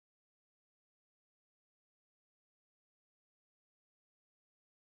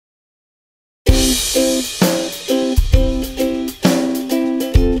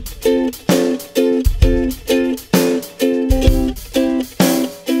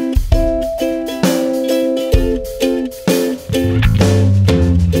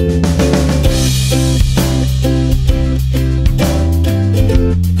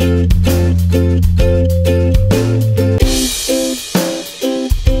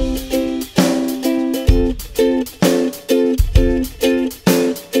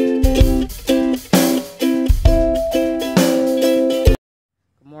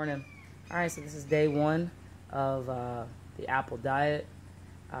guys, so this is day one of the apple diet.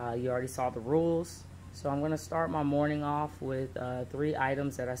 You already saw the rules. So I'm going to start my morning off with 3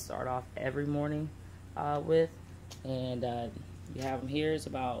 items that I start off every morning with. And you have them here. It's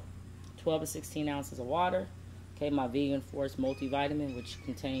about 12 to 16 ounces of water. Okay, my Vegan Force multivitamin, which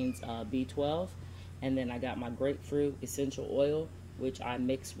contains B12. And then I got my grapefruit essential oil, which I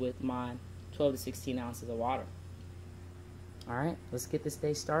mix with my 12 to 16 ounces of water. All right, let's get this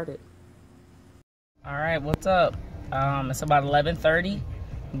day started. All right, what's up? It's about 11:30.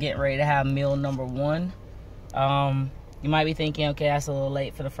 I'm getting ready to have meal number 1. You might be thinking, okay, that's a little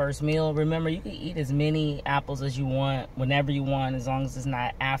late for the first meal. Remember, you can eat as many apples as you want, whenever you want, as long as it's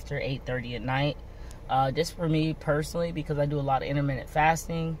not after 8:30 at night. Just for me personally, because I do a lot of intermittent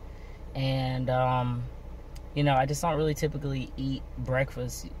fasting, and you know, I just don't really typically eat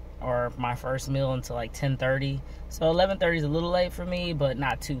breakfast or my first meal until like 10:30. So 11:30 is a little late for me, but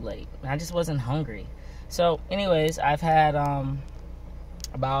not too late. I just wasn't hungry. So anyways, I've had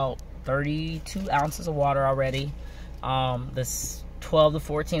about 32 ounces of water already. This 12 to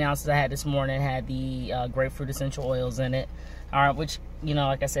 14 ounces I had this morning had the grapefruit essential oils in it. Which, you know,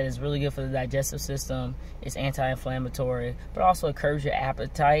 like I said, is really good for the digestive system. It's anti-inflammatory, but also it curbs your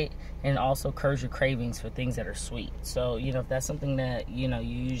appetite and also curbs your cravings for things that are sweet. So, you know, if that's something that, you know,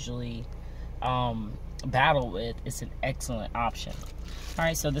 you usually battle with, it's an excellent option. All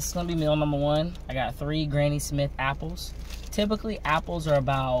right, so this is gonna be meal number 1. I got 3 Granny Smith apples. Typically, apples are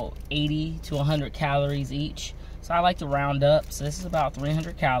about 80 to 100 calories each. So I like to round up. So this is about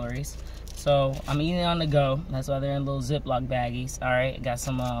 300 calories. So I'm eating on the go. That's why they're in little Ziploc baggies. All right, got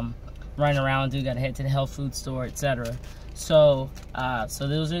some running around to do. Got to head to the health food store, etc. So so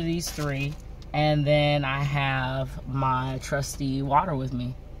those are these 3, and then I have my trusty water with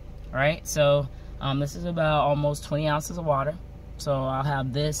me. All right, so this is about almost 20 ounces of water. So I'll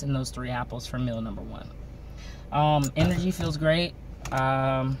have this and those 3 apples for meal number 1. Energy feels great.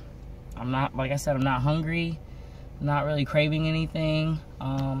 I'm not, like I said, I'm not hungry. Not really craving anything.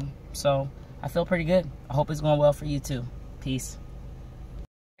 So I feel pretty good. I hope it's going well for you too. Peace.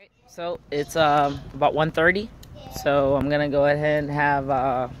 So it's about 1:30. So I'm gonna go ahead and have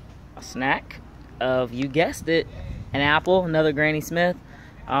a snack of, you guessed it, an apple, another Granny Smith.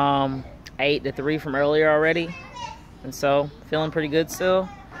 I ate the 3 from earlier already, and so feeling pretty good still.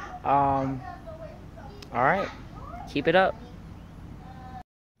 All right, keep it up.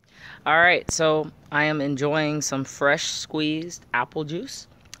 All right, so I am enjoying some fresh squeezed apple juice.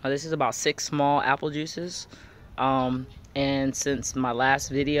 This is about 6 small apple juices. And since my last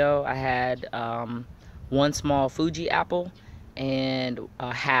video, I had 1 small Fuji apple and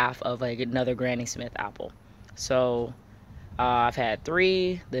half of another Granny Smith apple. So I've had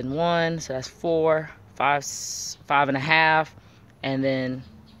 3, then 1, so that's 4, 5.5, and then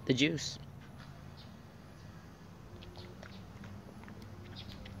the juice.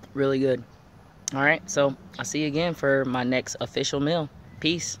 Really good. All right, so I'll see you again for my next official meal.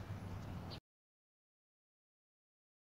 Peace.